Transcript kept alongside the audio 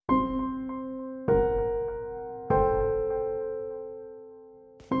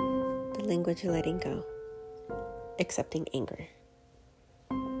language of letting go. Accepting anger.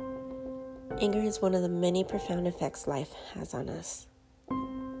 Anger is one of the many profound effects life has on us.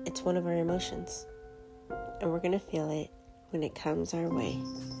 It's one of our emotions, and we're going to feel it when it comes our way,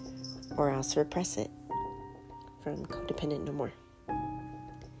 or else repress it from Codependent No More.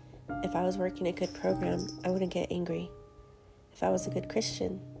 If I was working a good program, I wouldn't get angry. If I was a good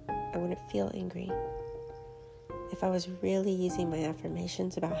Christian, I wouldn't feel angry. If I was really using my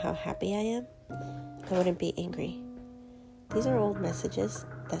affirmations about how happy I am, I wouldn't be angry. These are old messages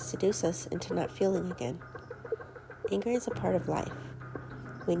that seduce us into not feeling again. Anger is a part of life.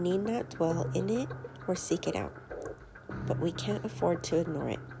 We need not dwell in it or seek it out, but we can't afford to ignore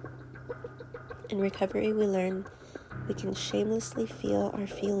it. In recovery, we learn we can shamelessly feel our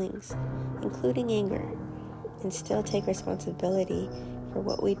feelings, including anger, and still take responsibility for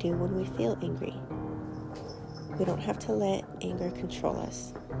what we do when we feel angry. We don't have to let anger control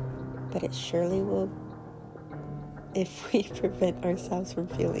us, but it surely will if we prevent ourselves from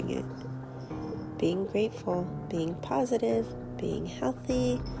feeling it. Being grateful, being positive, being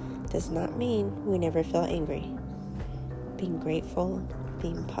healthy does not mean we never feel angry. Being grateful,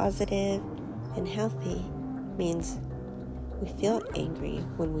 being positive, and healthy means we feel angry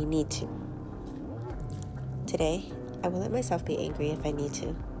when we need to. Today, I will let myself be angry if I need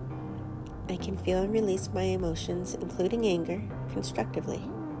to. I can feel and release my emotions, including anger, constructively.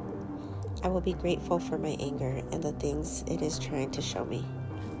 I will be grateful for my anger and the things it is trying to show me.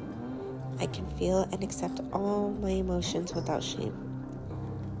 I can feel and accept all my emotions without shame,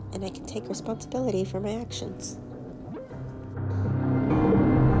 and I can take responsibility for my actions.